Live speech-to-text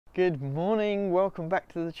Good morning, welcome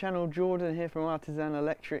back to the channel. Jordan here from Artisan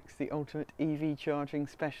Electrics, the ultimate EV charging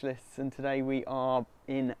specialists, and today we are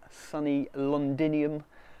in sunny Londinium,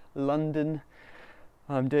 London.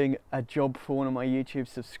 I'm doing a job for one of my YouTube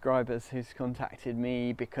subscribers who's contacted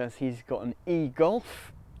me because he's got an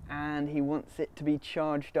e-Golf and he wants it to be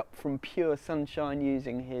charged up from pure sunshine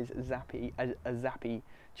using his Zappy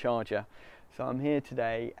charger. So I'm here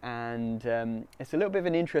today, and it's a little bit of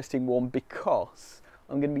an interesting one because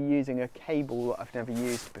I'm going to be using a cable that I've never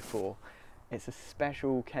used before. It's a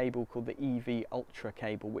special cable called the EV Ultra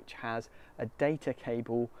cable, which has a data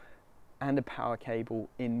cable and a power cable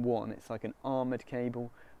in one. It's like an armoured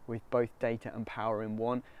cable with both data and power in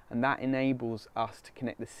one, and that enables us to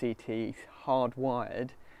connect the CTs hardwired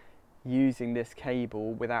using this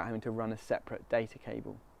cable without having to run a separate data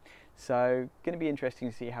cable. So going to be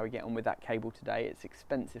interesting to see how we get on with that cable today. It's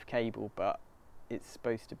expensive cable, but it's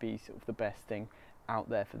supposed to be sort of the best thing out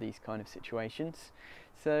there for these kind of situations.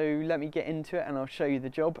 So let me get into it and I'll show you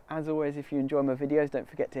the job. As always, if you enjoy my videos, don't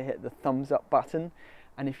forget to hit the thumbs up button,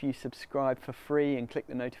 and if you subscribe for free and click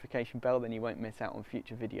the notification bell, then you won't miss out on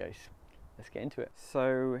future videos. Let's get into it.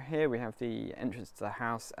 So here we have the entrance to the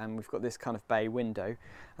house, and we've got this kind of bay window,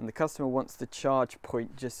 and the customer wants the charge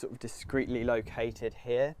point just sort of discreetly located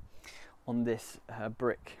here on this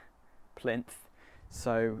brick plinth.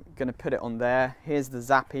 So I'm going to put it on there. Here's the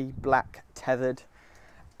Zappy black tethered,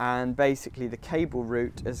 and basically the cable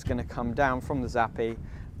route is going to come down from the Zappy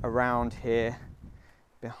around here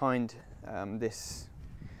behind this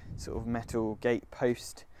sort of metal gate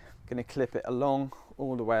post. I'm going to clip it along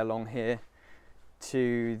all the way along here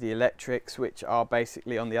to the electrics, which are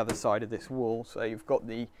basically on the other side of this wall. So you've got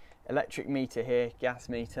the electric meter here, gas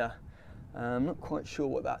meter. I'm not quite sure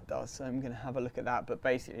what that does, so I'm going to have a look at that, but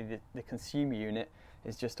basically the consumer unit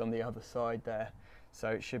is just on the other side there, so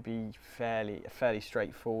it should be a fairly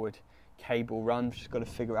straightforward cable run. Just got to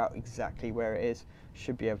figure out exactly where it is.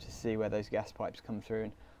 Should be able to see where those gas pipes come through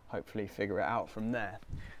and hopefully figure it out from there.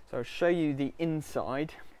 So I'll show you the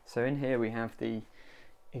inside. So in here we have the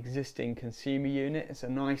existing consumer unit. It's a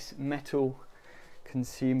nice metal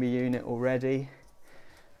consumer unit already,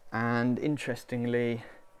 and interestingly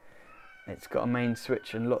it's got a main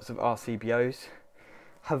switch and lots of RCBOs.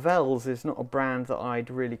 Havells is not a brand that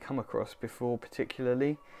I'd really come across before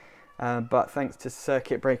particularly, but thanks to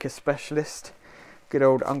circuit breaker specialist, good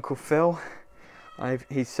old Uncle Phil,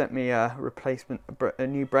 he sent me a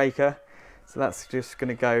new breaker, so that's just going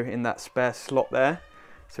to go in that spare slot there.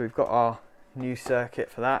 So we've got our new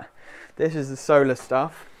circuit for that. This is the solar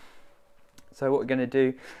stuff. So what we're going to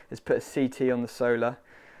do is put a CT on the solar,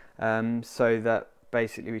 so that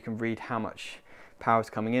basically we can read how much power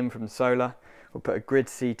is coming in from the solar. We'll put a grid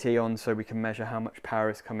CT on so we can measure how much power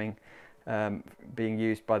is coming, being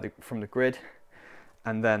used from the grid,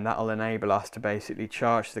 and then that'll enable us to basically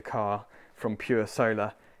charge the car from pure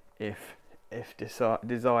solar if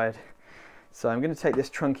desired. So I'm going to take this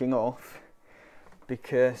trunking off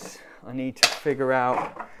because I need to figure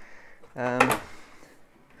out, yeah,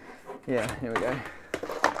 here we go.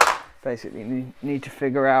 Basically need to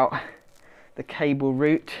figure out the cable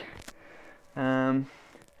route,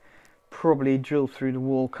 probably drill through the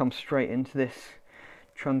wall, come straight into this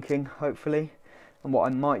trunking hopefully, and what I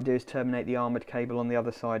might do is terminate the armoured cable on the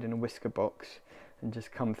other side in a whisker box and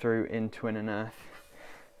just come through in twin and earth.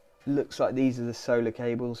 Looks like these are the solar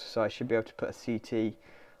cables, so I should be able to put a CT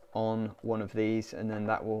on one of these, and then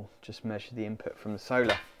that will just measure the input from the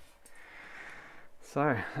solar.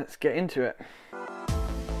 So let's get into it.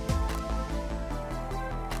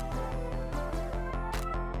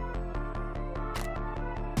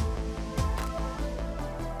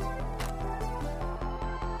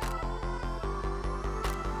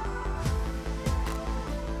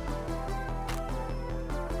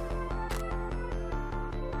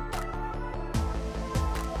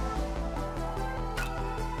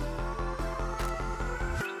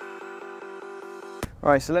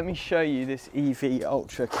 Right, so let me show you this EV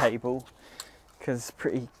Ultra cable, because it's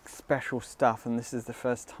pretty special stuff, and this is the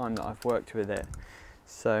first time that I've worked with it,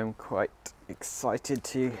 so I'm quite excited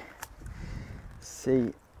to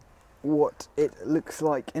see what it looks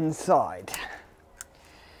like inside.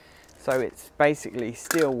 So it's basically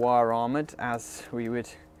steel wire armoured, as we would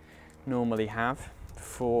normally have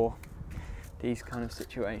for these kind of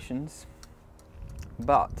situations,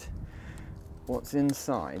 but what's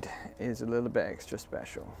inside is a little bit extra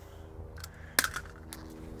special.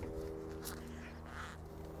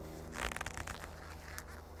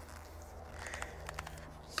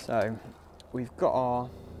 So we've got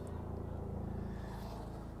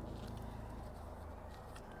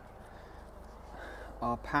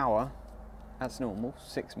our power as normal,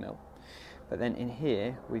 6mm, but then in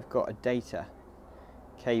here we've got a data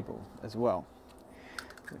cable as well,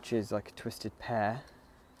 which is like a twisted pair,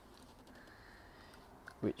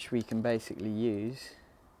 which we can basically use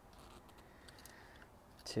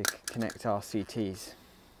to connect our CTs.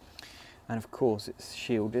 And of course it's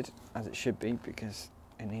shielded, as it should be, because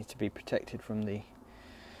it needs to be protected from the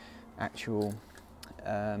actual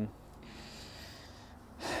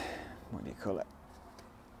what do you call it,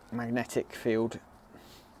 magnetic field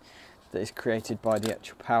that is created by the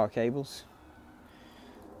actual power cables.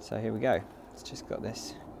 So here we go, it's just got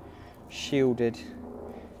this shielded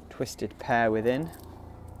twisted pair within,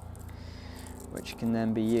 which can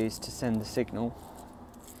then be used to send the signal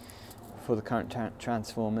for the current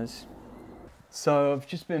transformers. So I've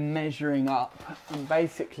just been measuring up, and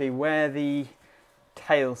basically where the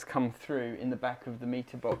tails come through in the back of the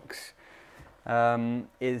meter box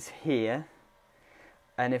is here,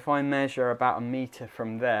 and if I measure about a meter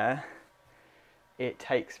from there, it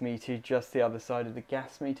takes me to just the other side of the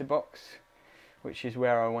gas meter box, which is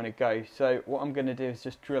where I want to go. So what I'm going to do is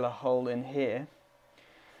just drill a hole in here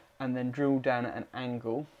and then drill down at an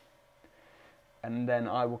angle, and then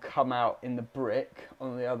I will come out in the brick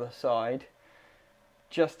on the other side,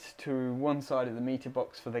 just to one side of the meter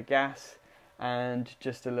box for the gas and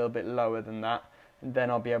just a little bit lower than that, and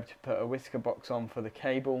then I'll be able to put a whisker box on for the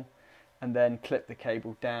cable and then clip the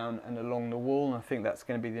cable down and along the wall. And I think that's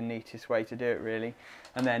going to be the neatest way to do it, really.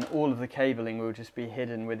 And then all of the cabling will just be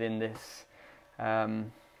hidden within this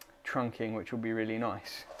trunking, which will be really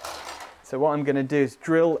nice. So what I'm going to do is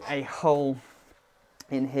drill a hole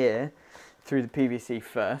in here through the PVC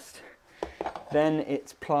first, then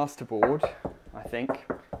it's plasterboard, I think,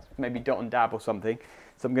 maybe dot and dab or something.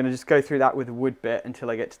 So I'm going to just go through that with a wood bit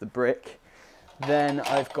until I get to the brick. Then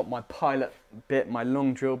I've got my pilot bit, my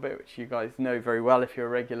long drill bit, which you guys know very well if you're a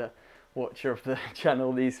regular watcher of the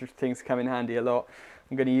channel. These things come in handy a lot.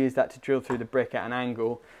 I'm going to use that to drill through the brick at an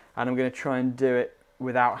angle, and I'm going to try and do it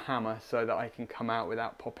without hammer so that I can come out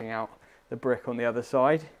without popping out the brick on the other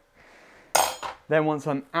side. Then once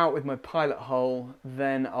I'm out with my pilot hole,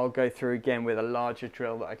 then I'll go through again with a larger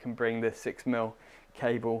drill that I can bring the 6mm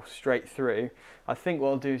cable straight through. I think what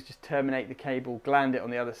I'll do is just terminate the cable, gland it on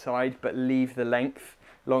the other side, but leave the length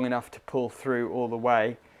long enough to pull through all the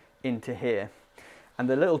way into here. And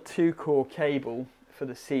the little 2-core cable for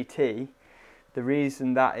the CT, the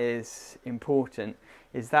reason that is important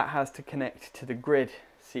is that has to connect to the grid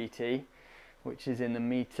CT, which is in the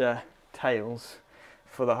meter tails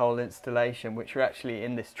for the whole installation, which are actually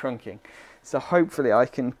in this trunking. So hopefully I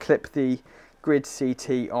can clip the grid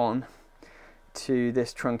CT on to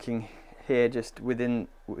this trunking here, just within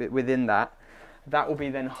that. That will be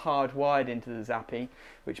then hardwired into the Zappi,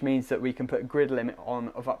 which means that we can put a grid limit on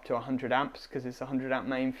of up to 100 amps because it's a 100 amp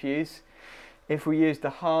main fuse. If we use the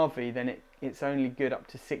Harvey, then it's only good up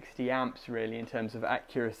to 60 amps really in terms of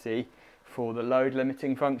accuracy for the load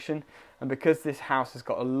limiting function. And because this house has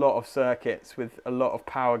got a lot of circuits with a lot of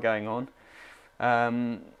power going on,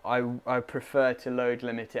 I prefer to load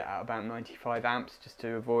limit it at about 95 amps just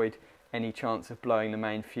to avoid any chance of blowing the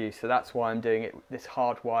main fuse. So that's why I'm doing it this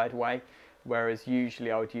hardwired way, whereas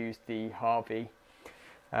usually I would use the Harvey.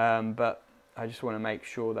 But I just want to make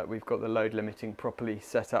sure that we've got the load limiting properly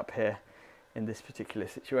set up here in this particular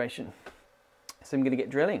situation. So I'm going to get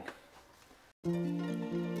drilling.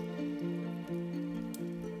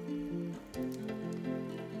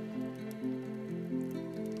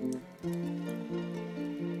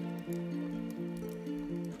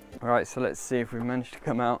 Alright, so let's see if we've managed to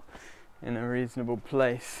come out in a reasonable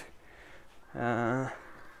place. Okay,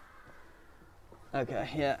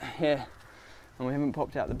 yeah, here. And we haven't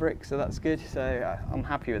popped out the brick, so that's good. So I'm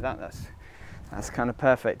happy with that. That's kind of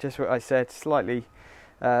perfect. Just what I said, slightly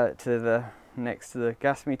to the next to the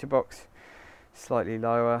gas meter box, slightly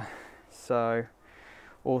lower. So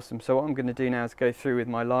awesome. So what I'm going to do now is go through with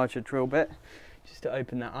my larger drill bit, just to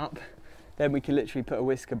open that up. Then we can literally put a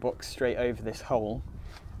whisker box straight over this hole,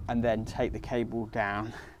 and then take the cable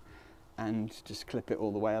down and just clip it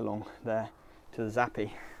all the way along there to the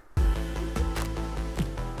Zappi.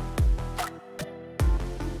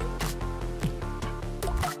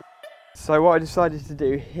 So what I decided to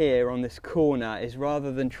do here on this corner is,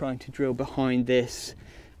 rather than trying to drill behind this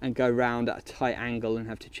and go round at a tight angle and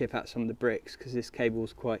have to chip out some of the bricks because this cable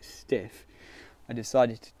is quite stiff, I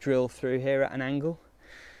decided to drill through here at an angle.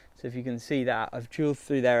 So if you can see that, I've drilled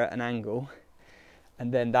through there at an angle,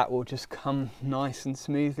 and then that will just come nice and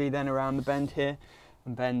smoothly then around the bend here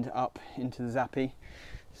and bend up into the Zappi.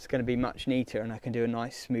 It's going to be much neater, and I can do a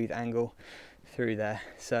nice smooth angle through there.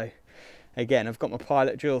 So again, I've got my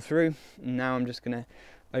pilot drill through, and now I'm just going to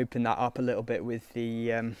open that up a little bit with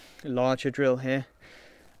the larger drill here,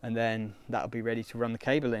 and then that'll be ready to run the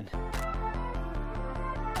cable in.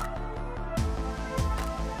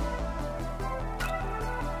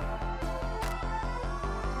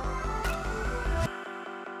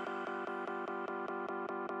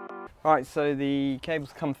 Right, so the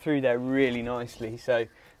cables come through there really nicely, so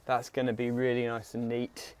that's going to be really nice and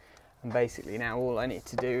neat. And basically now all I need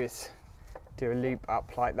to do is do a loop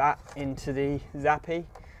up like that into the zappy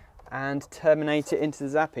and terminate it into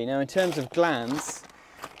the zappy. Now in terms of glands,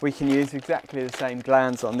 we can use exactly the same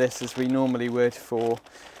glands on this as we normally would for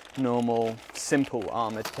normal simple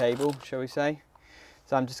armoured cable, shall we say.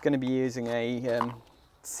 So I'm just going to be using a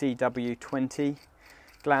CW20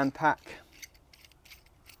 gland pack.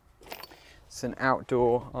 It's an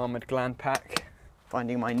outdoor armoured gland pack.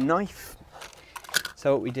 Finding my knife.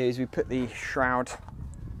 So what we do is we put the shroud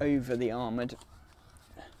over the armoured,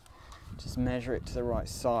 just measure it to the right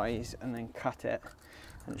size and then cut it.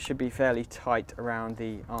 And it should be fairly tight around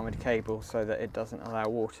the armoured cable so that it doesn't allow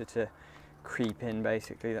water to creep in,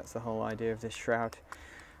 basically. That's the whole idea of this shroud.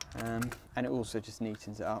 And it also just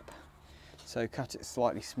neatens it up. So cut it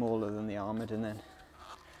slightly smaller than the armoured and then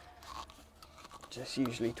just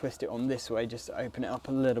usually twist it on this way just to open it up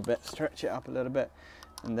a little bit, stretch it up a little bit,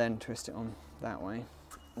 and then twist it on that way.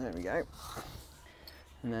 There we go.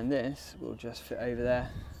 And then this will just fit over there,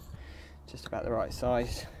 just about the right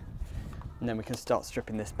size, and then we can start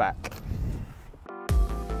stripping this back.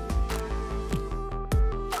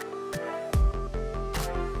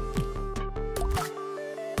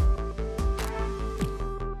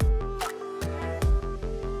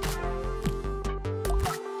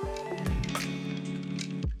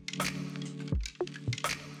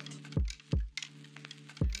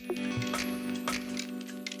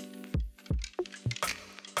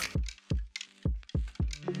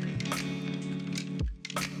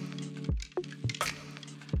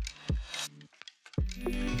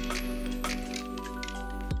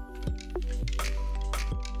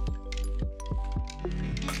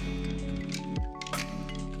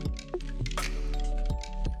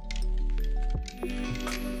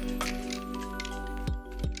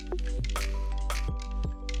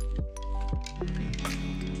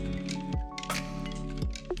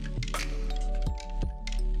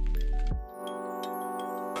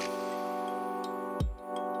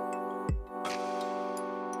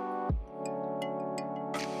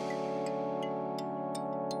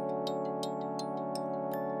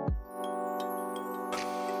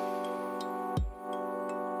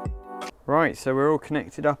 Right, so we're all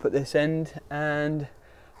connected up at this end, and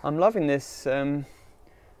I'm loving this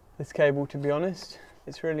this cable, to be honest.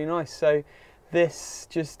 It's really nice. So this,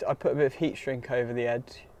 I put a bit of heat shrink over the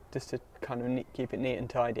edge just to kind of keep it neat and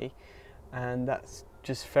tidy, and that's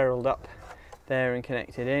just ferruled up there and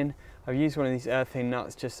connected in. I've used one of these earthing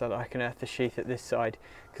nuts just so that I can earth the sheath at this side,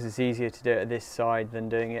 because it's easier to do it at this side than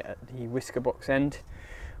doing it at the whisker box end.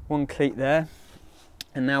 One cleat there,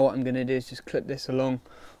 and now what I'm going to do is just clip this along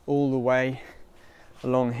all the way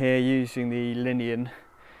along here using the Linian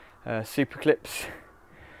super clips,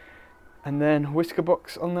 and then whisker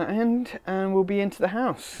box on that end, and we'll be into the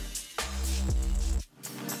house.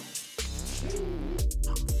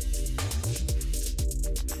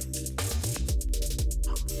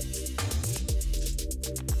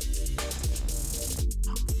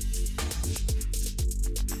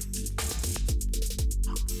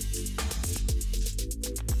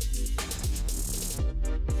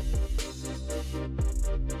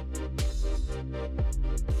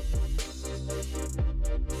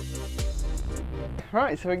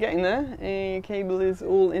 Right, so we're getting there. The cable is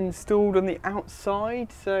all installed on the outside,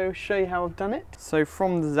 so I'll show you how I've done it. So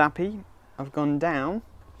from the zappy, I've gone down,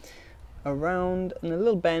 around in a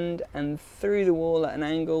little bend and through the wall at an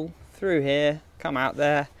angle, through here, come out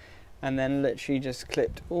there, and then literally just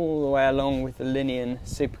clipped all the way along with the Linian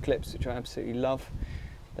super clips, which I absolutely love.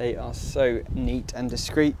 They are so neat and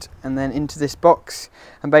discreet. And then into this box,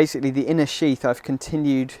 and basically the inner sheath I've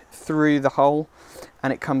continued through the hole,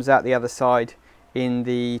 and it comes out the other side in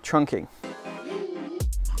the trunking.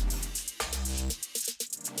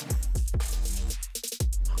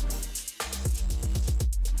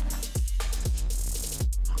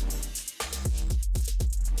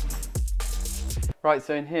 Right,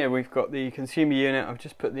 so in here we've got the consumer unit. I've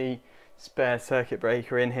just put the spare circuit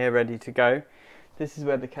breaker in here ready to go. This is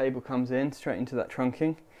where the cable comes in, straight into that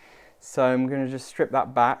trunking. So I'm going to just strip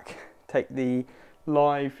that back, take the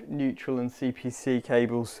live, neutral and CPC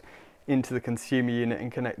cables into the consumer unit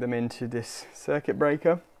and connect them into this circuit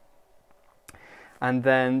breaker, and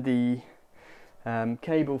then the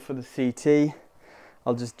cable for the CT,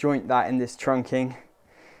 I'll just joint that in this trunking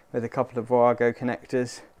with a couple of Viago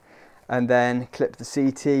connectors, and then clip the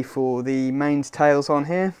CT for the mains tails on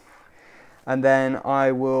here, and then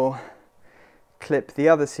I will clip the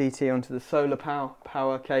other CT onto the solar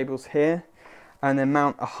power cables here, and then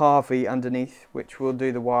mount a Harvey underneath, which will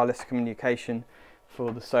do the wireless communication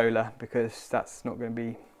for the solar, because that's not going to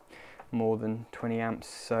be more than 20 amps,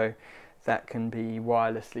 so that can be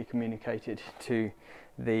wirelessly communicated to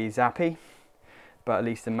the Zappi. But at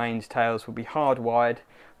least the mains tails will be hardwired,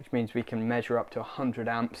 which means we can measure up to 100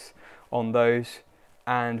 amps on those,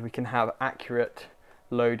 and we can have accurate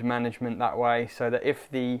load management that way, so that if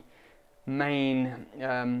the main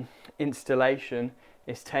installation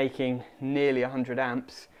is taking nearly 100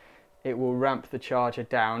 amps, it will ramp the charger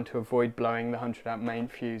down to avoid blowing the 100 amp main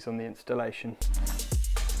fuse on the installation.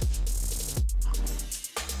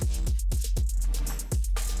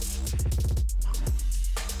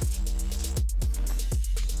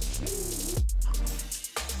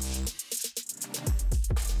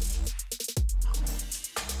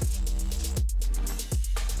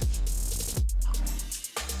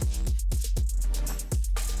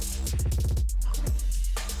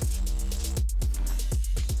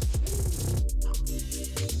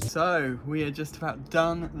 So we are just about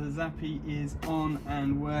done. The Zappi is on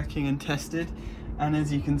and working and tested, and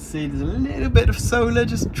as you can see, there's a little bit of solar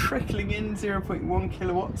just trickling in, 0.1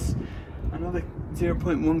 kilowatts, another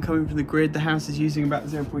 0.1 coming from the grid. The house is using about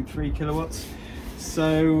 0.3 kilowatts.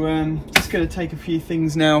 So just going to take a few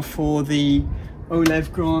things now for the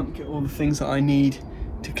OLEV grant, get all the things that I need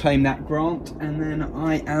to claim that grant, and then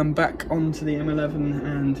I am back onto the M11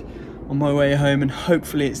 and on my way home, and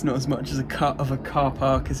hopefully it's not as much as a cut of a car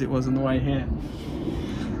park as it was on the way here.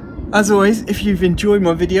 As always, if you've enjoyed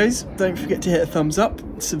my videos, don't forget to hit a thumbs up,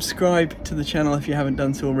 subscribe to the channel if you haven't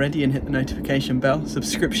done so already, and hit the notification bell.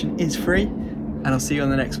 Subscription is free, and I'll see you on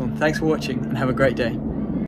the next one. Thanks for watching and have a great day.